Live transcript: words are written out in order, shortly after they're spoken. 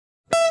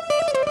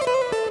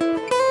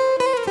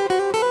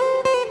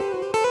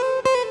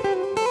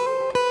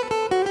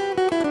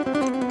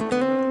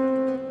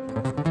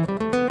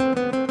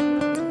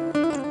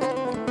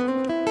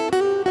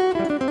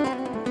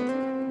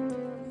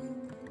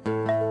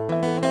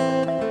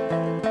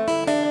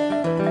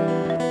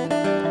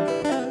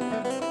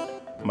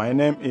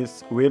name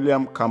is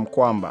William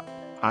Kamkwamba.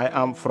 I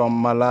am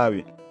from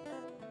Malawi.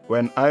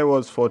 When I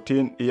was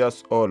 14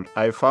 years old,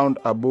 I found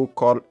a book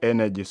called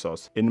Energy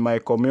Source in my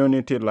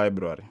community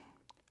library.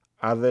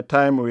 At the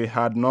time, we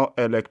had no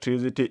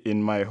electricity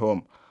in my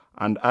home,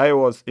 and I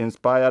was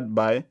inspired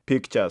by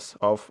pictures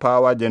of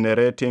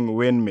power-generating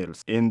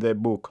windmills in the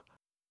book.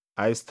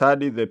 I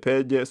studied the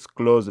pages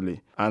closely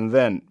and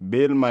then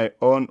built my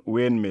own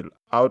windmill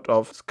out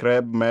of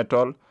scrap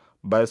metal,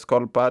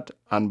 bicycle part,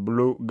 and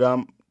blue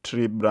gum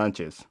tree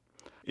branches.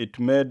 It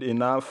made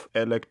enough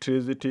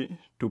electricity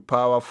to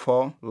power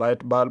 4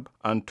 light bulbs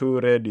and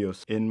 2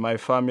 radios in my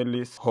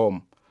family's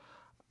home.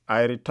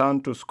 I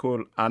returned to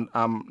school and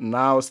am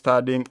now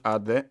studying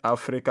at the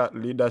Africa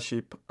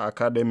Leadership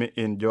Academy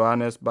in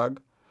Johannesburg,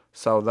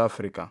 South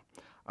Africa.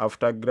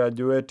 After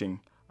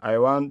graduating, I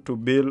want to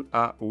build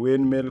a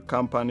windmill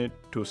company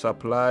to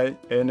supply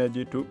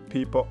energy to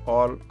people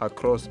all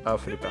across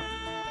Africa.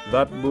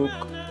 That book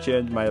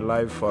changed my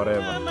life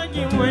forever.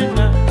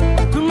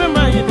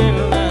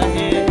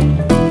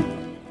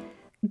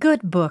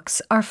 Good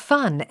books are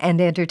fun and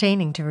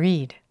entertaining to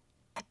read.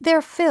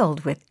 They're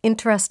filled with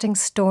interesting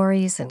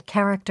stories and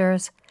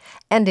characters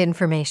and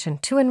information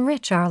to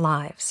enrich our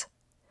lives.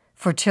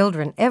 For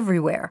children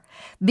everywhere,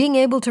 being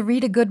able to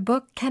read a good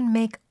book can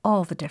make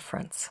all the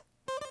difference.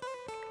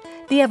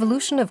 The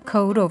evolution of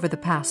code over the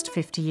past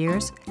 50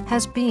 years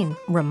has been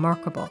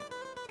remarkable.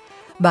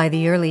 By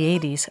the early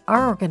 80s,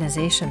 our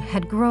organization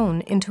had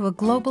grown into a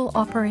global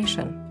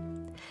operation.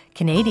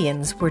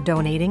 Canadians were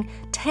donating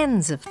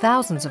tens of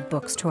thousands of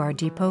books to our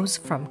depots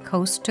from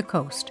coast to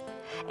coast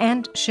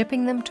and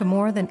shipping them to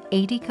more than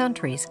 80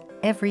 countries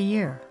every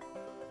year.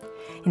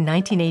 In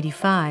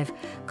 1985,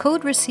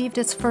 Code received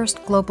its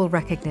first global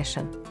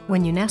recognition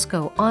when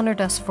UNESCO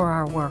honored us for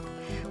our work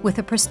with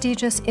a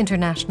prestigious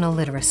International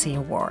Literacy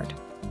Award.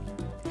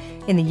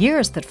 In the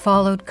years that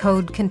followed,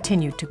 Code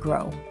continued to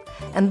grow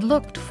and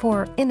looked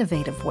for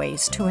innovative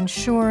ways to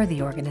ensure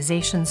the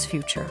organization's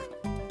future.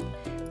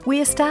 We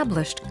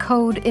established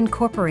Code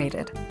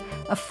Incorporated,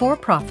 a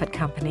for-profit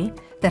company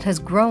that has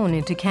grown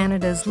into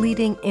Canada's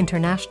leading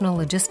international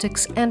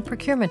logistics and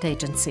procurement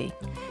agency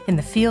in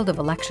the field of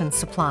election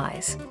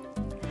supplies.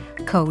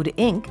 Code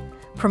Inc.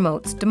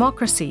 promotes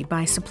democracy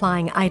by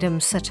supplying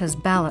items such as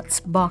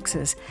ballots,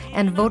 boxes,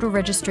 and voter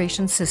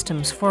registration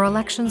systems for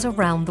elections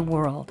around the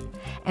world,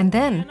 and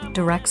then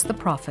directs the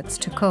profits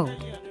to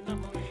Code.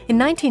 In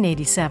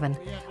 1987,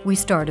 we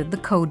started the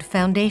Code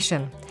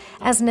Foundation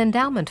as an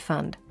endowment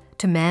fund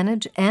to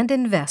manage and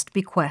invest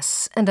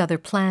bequests and other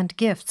planned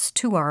gifts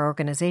to our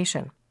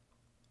organization.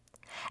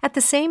 At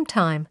the same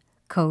time,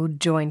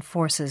 Code joined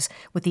forces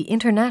with the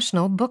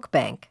International Book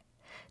Bank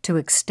to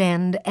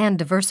extend and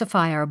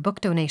diversify our book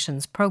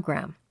donations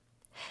program.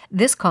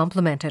 This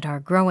complemented our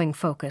growing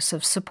focus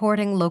of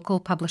supporting local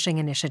publishing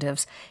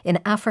initiatives in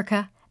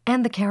Africa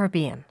and the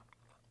Caribbean.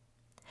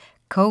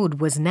 Code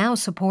was now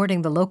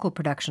supporting the local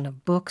production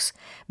of books,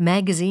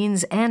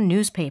 magazines, and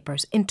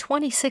newspapers in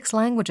 26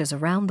 languages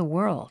around the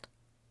world.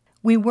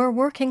 We were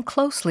working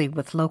closely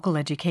with local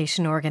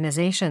education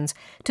organizations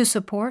to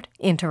support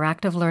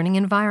interactive learning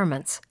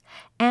environments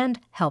and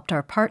helped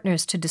our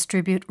partners to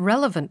distribute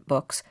relevant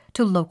books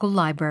to local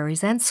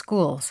libraries and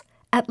schools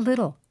at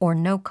little or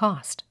no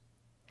cost.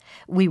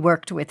 We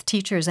worked with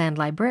teachers and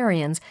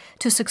librarians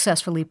to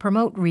successfully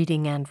promote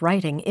reading and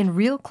writing in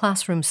real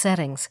classroom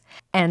settings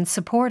and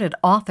supported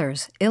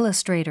authors,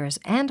 illustrators,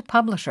 and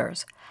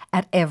publishers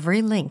at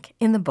every link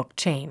in the book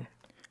chain.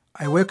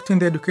 I worked in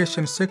the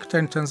education sector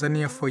in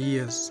Tanzania for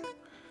years.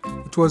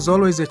 It was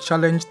always a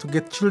challenge to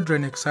get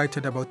children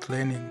excited about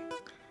learning.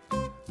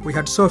 We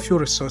had so few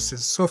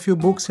resources, so few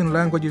books in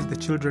languages the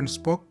children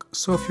spoke,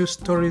 so few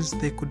stories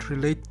they could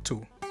relate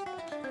to.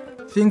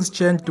 Things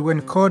changed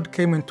when Code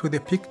came into the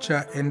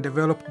picture and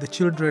developed the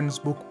Children's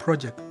Book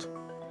Project.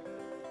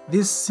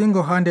 This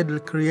single-handedly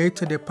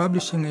created a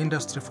publishing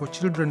industry for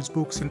children's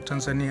books in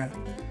Tanzania,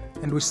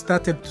 and we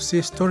started to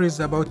see stories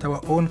about our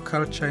own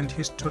culture and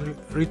history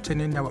written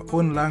in our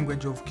own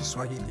language of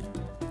Kiswahili.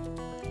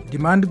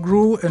 Demand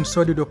grew and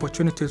so did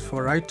opportunities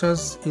for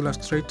writers,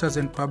 illustrators,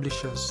 and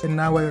publishers, and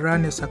now I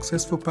run a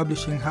successful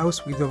publishing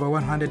house with over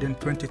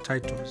 120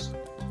 titles.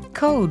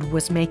 Code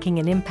was making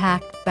an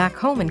impact back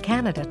home in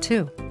Canada,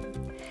 too.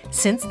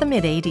 Since the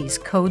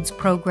mid-'80s, Code's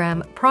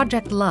program,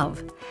 Project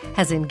Love,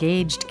 has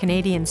engaged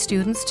Canadian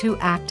students to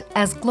act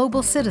as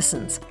global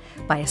citizens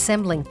by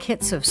assembling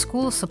kits of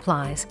school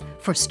supplies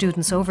for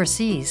students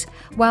overseas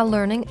while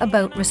learning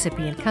about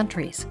recipient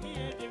countries.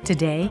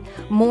 Today,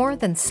 more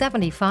than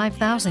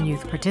 75,000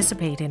 youth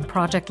participate in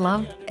Project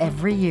Love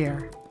every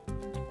year.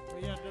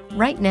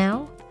 Right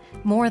now,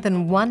 more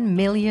than 1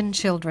 million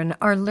children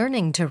are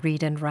learning to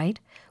read and write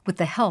with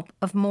the help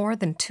of more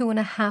than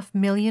 2.5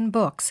 million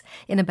books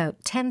in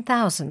about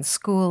 10,000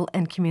 school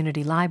and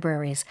community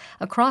libraries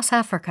across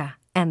Africa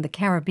and the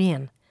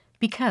Caribbean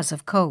because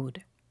of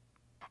Code.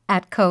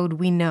 At Code,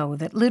 we know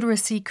that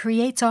literacy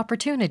creates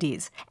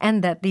opportunities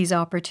and that these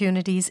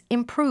opportunities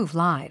improve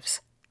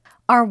lives.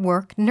 Our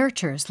work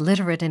nurtures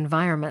literate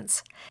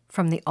environments,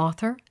 from the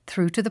author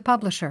through to the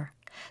publisher,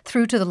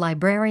 through to the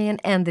librarian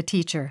and the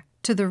teacher,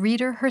 to the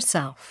reader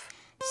herself.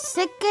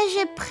 Ce que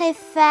je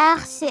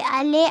préfère, c'est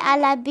aller à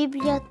la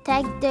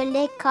bibliothèque de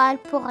l'école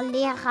pour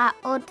lire à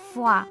haute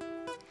voix.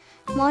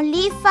 Mon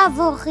livre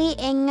favori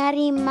est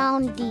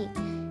Ngarimaondi,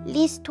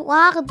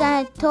 l'histoire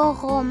d'un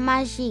taureau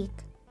magique.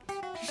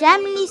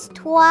 J'aime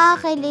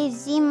l'histoire et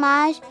les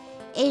images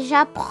et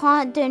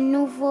j'apprends de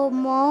nouveaux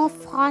mots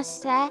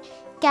français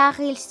car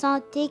ils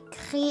sont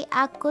écrits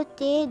à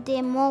côté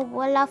des mots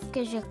wolof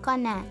que je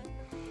connais.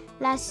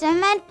 La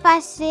semaine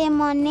passée,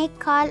 mon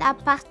école a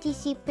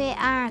participé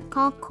à un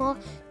concours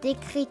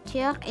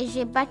d'écriture et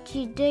j'ai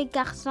battu 2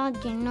 garçons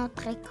d'une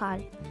autre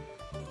école.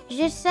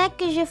 Je sais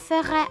que je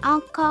ferai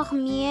encore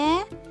mieux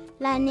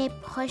l'année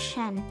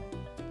prochaine.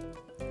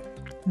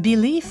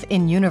 Belief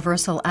in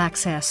universal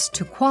access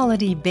to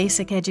quality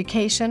basic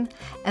education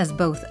as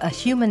both a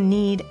human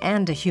need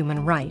and a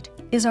human right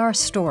is our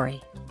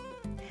story.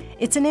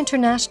 It's an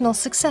international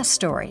success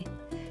story,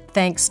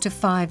 thanks to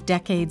 5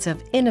 decades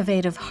of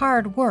innovative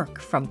hard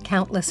work from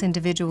countless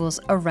individuals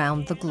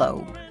around the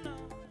globe.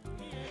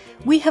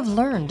 We have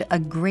learned a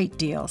great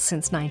deal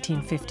since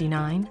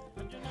 1959.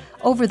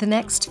 Over the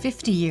next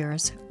 50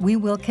 years, we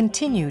will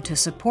continue to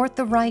support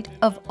the right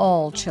of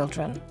all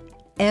children,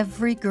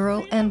 every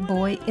girl and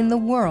boy in the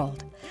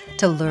world,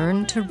 to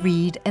learn to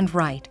read and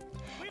write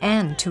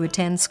and to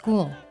attend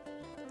school.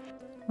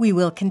 We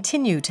will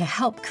continue to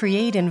help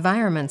create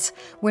environments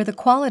where the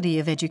quality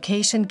of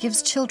education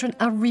gives children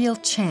a real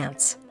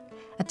chance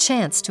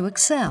to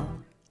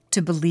excel,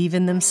 to believe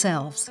in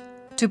themselves,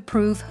 to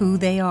prove who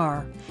they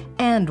are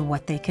and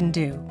what they can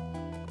do.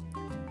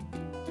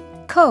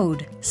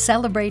 Code,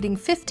 celebrating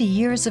 50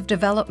 years of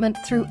development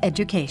through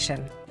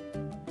education.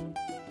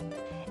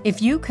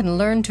 If you can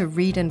learn to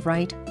read and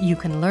write, you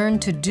can learn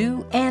to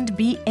do and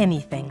be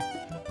anything.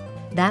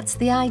 That's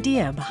the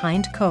idea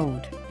behind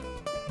Code.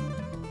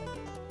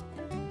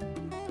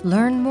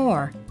 Learn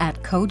more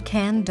at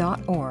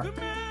codecan.org.